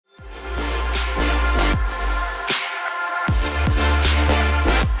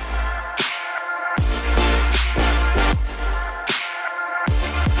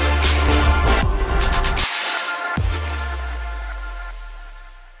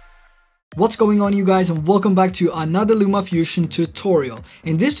What's going on, you guys, and welcome back to another LumaFusion tutorial.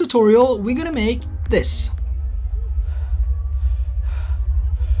 In this tutorial, we're gonna make this.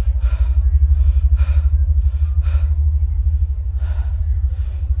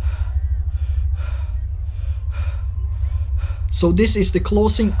 So this is the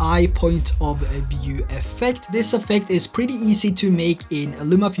closing eye point of view effect. This effect is pretty easy to make in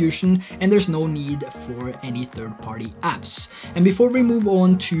LumaFusion and there's no need for any third-party apps. And before we move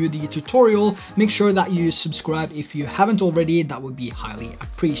on to the tutorial, make sure that you subscribe if you haven't already. That would be highly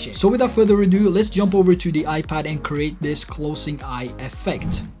appreciated. So without further ado, let's jump over to the iPad and create this closing eye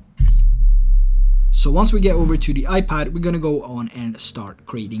effect. So once we get over to the iPad, we're gonna go on and start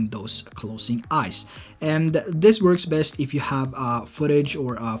creating those closing eyes. And this works best if you have a footage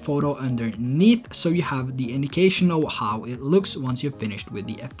or a photo underneath, so you have the indication of how it looks once you've finished with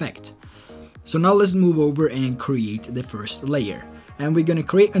the effect. So now let's move over and create the first layer. And we're gonna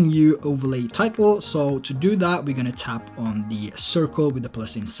create a new overlay title. So to do that, we're gonna tap on the circle with the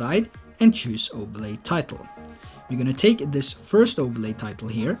plus inside and choose overlay title. We're gonna take this first overlay title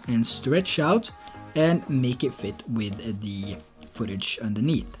here and stretch out and make it fit with the footage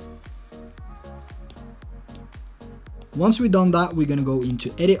underneath. Once we've done that, we're gonna go into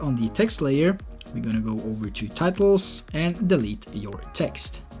edit on the text layer. We're gonna go over to titles and delete your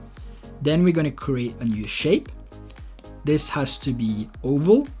text. Then we're gonna create a new shape. This has to be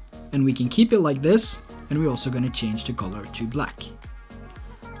oval and we can keep it like this, and we're also gonna change the color to black.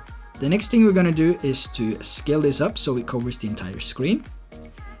 The next thing we're gonna do is to scale this up so it covers the entire screen.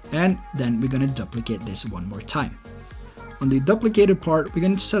 And then we're gonna duplicate this one more time. On the duplicated part, we're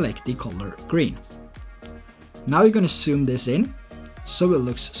gonna select the color green. Now we're gonna zoom this in so it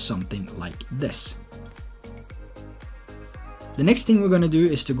looks something like this. The next thing we're gonna do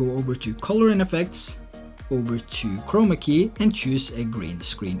is to go over to color and effects, over to chroma key and choose a green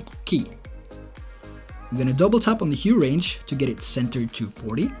screen key. We're gonna double tap on the hue range to get it centered to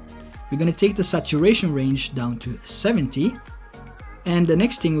 40. We're gonna take the saturation range down to 70. And the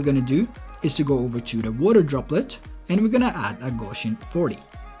next thing we're gonna do is to go over to the water droplet and we're gonna add a Gaussian 40.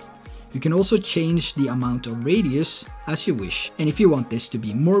 You can also change the amount of radius as you wish, and if you want this to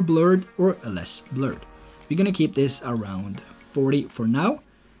be more blurred or less blurred. We're gonna keep this around 40 for now.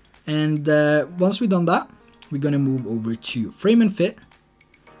 And once we've done that, we're gonna move over to frame and fit.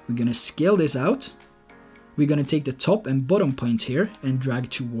 We're gonna scale this out. We're gonna take the top and bottom point here and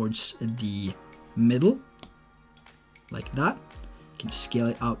drag towards the middle, like that. Can scale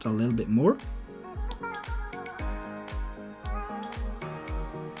it out a little bit more.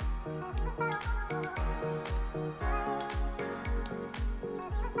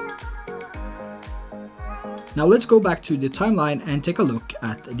 Now let's go back to the timeline and take a look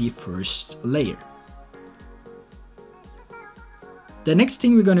at the first layer. The next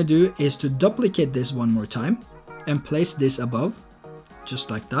thing we're gonna do is to duplicate this one more time and place this above,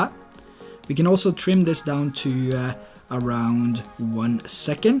 just like that. We can also trim this down to around 1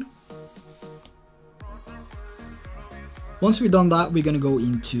 second. Once we've done that, we're gonna go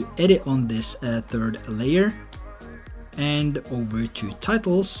into edit on this third layer and over to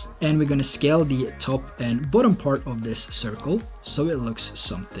titles, and we're gonna scale the top and bottom part of this circle so it looks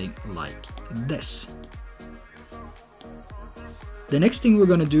something like this. The next thing we're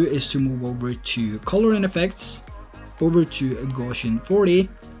gonna do is to move over to color and effects, over to Gaussian 40,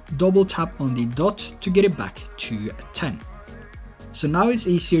 double tap on the dot to get it back to 10. So now it's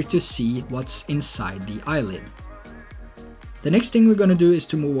easier to see what's inside the eyelid. The next thing we're gonna do is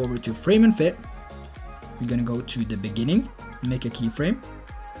to move over to frame and fit. We're gonna go to the beginning, make a keyframe,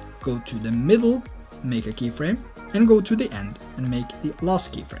 go to the middle, make a keyframe, and go to the end and make the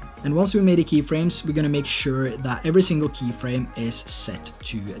last keyframe. And once we made the keyframes, we're gonna make sure that every single keyframe is set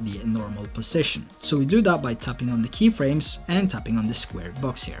to the normal position. So we do that by tapping on the keyframes and tapping on the square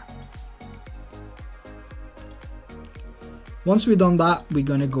box here. Once we've done that, we're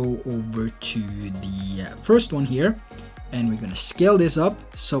gonna go over to the first one here and we're gonna scale this up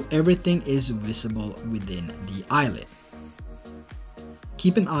so everything is visible within the eyelid.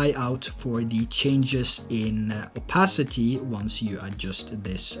 Keep an eye out for the changes in opacity once you adjust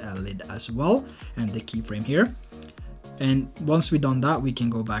this lid as well and the keyframe here. And once we've done that, we can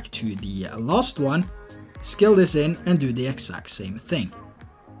go back to the last one, scale this in and do the exact same thing.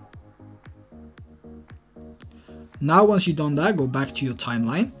 Now once you've done that, go back to your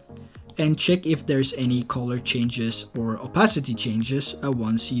timeline and check if there's any color changes or opacity changes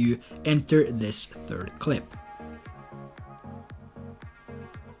once you enter this third clip.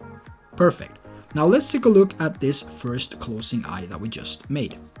 Perfect. Now let's take a look at this first closing eye that we just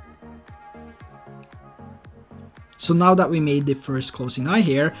made. So now that we made the first closing eye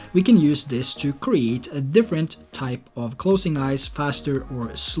here, we can use this to create a different type of closing eyes, faster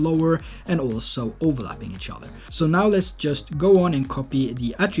or slower, and also overlapping each other. So now let's just go on and copy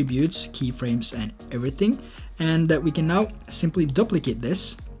the attributes, keyframes, and everything. And we can now simply duplicate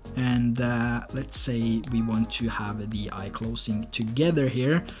this. And let's say we want to have the eye closing together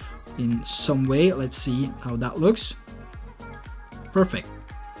here in some way. Let's see how that looks. Perfect.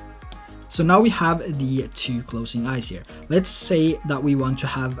 So now we have the two closing eyes here. Let's say that we want to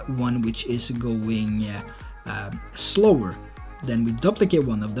have one which is going slower. Then we duplicate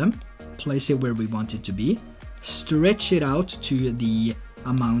one of them, place it where we want it to be, stretch it out to the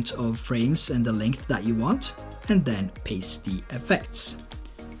amount of frames and the length that you want, and then paste the effects.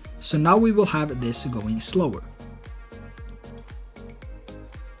 So now we will have this going slower.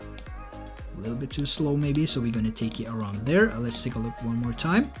 A little bit too slow maybe, so we're going to take it around there. Let's take a look one more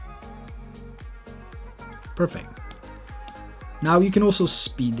time. Perfect. Now you can also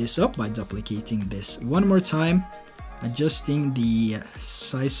speed this up by duplicating this one more time, adjusting the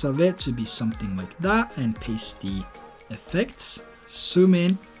size of it to be something like that, and paste the effects. Zoom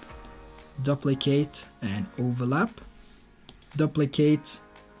in, duplicate, and overlap. Duplicate,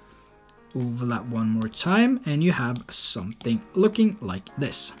 overlap one more time, and you have something looking like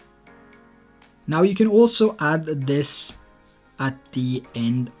this. Now you can also add this at the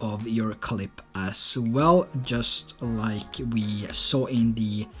end of your clip as well, just like we saw in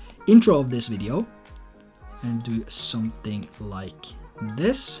the intro of this video, and do something like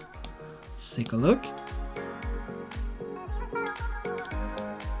this. Let's take a look.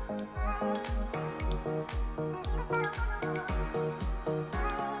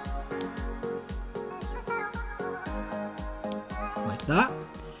 Like that.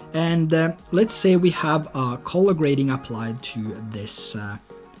 And let's say we have a color grading applied to this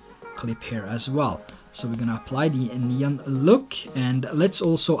clip here as well. So we're gonna apply the neon look, and let's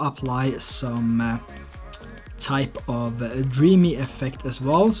also apply some type of dreamy effect as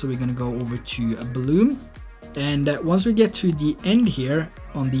well. So we're gonna go over to bloom, and once we get to the end here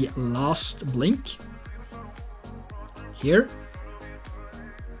on the last blink here,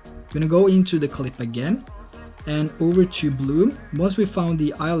 we're gonna go into the clip again and over to bloom. Once we found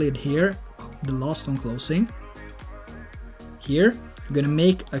the eyelid here, the last one closing here, we're gonna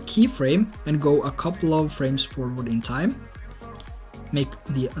make a keyframe and go a couple of frames forward in time, make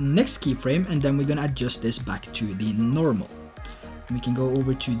the next keyframe, and then we're gonna adjust this back to the normal. We can go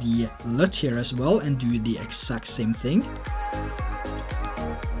over to the LUT here as well and do the exact same thing.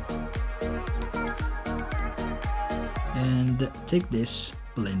 And take this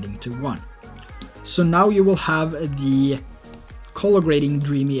blending to 1. So now you will have the color grading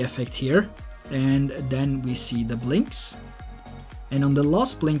dreamy effect here, and then we see the blinks, and on the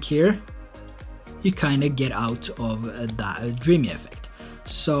last blink here you kind of get out of that dreamy effect.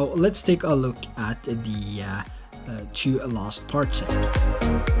 So let's take a look at the two last parts here.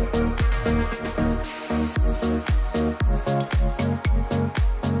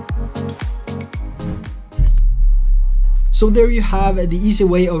 So there you have the easy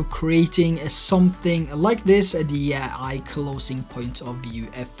way of creating something like this, the eye closing point of view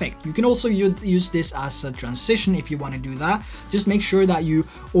effect. You can also use this as a transition if you want to do that. Just make sure that you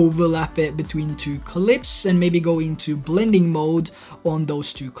overlap it between two clips and maybe go into blending mode on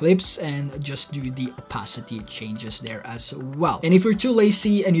those two clips and just do the opacity changes there as well. And if you're too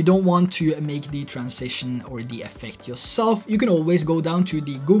lazy and you don't want to make the transition or the effect yourself, you can always go down to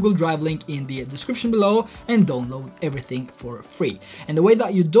the Google Drive link in the description below and download everything for free. And the way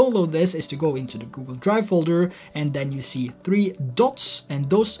that you download this is to go into the Google Drive folder, and then you see 3 dots, and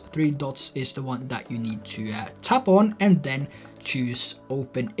those 3 dots is the one that you need to tap on, and then choose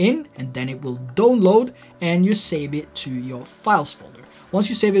open in, and then it will download, and you save it to your files folder. Once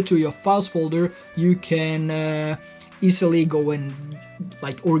you save it to your files folder, you can easily go and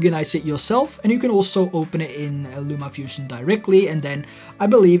organize it yourself, and you can also open it in LumaFusion directly, and then I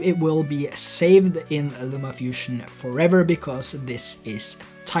believe it will be saved in LumaFusion forever because this is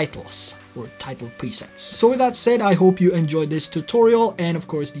titles or title presets. So with that said, I hope you enjoyed this tutorial and of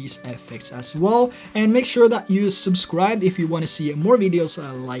course these effects as well, and make sure that you subscribe if you want to see more videos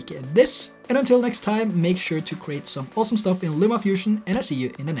like this. And until next time, make sure to create some awesome stuff in LumaFusion, and I'll see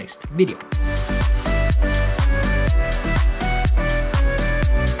you in the next video.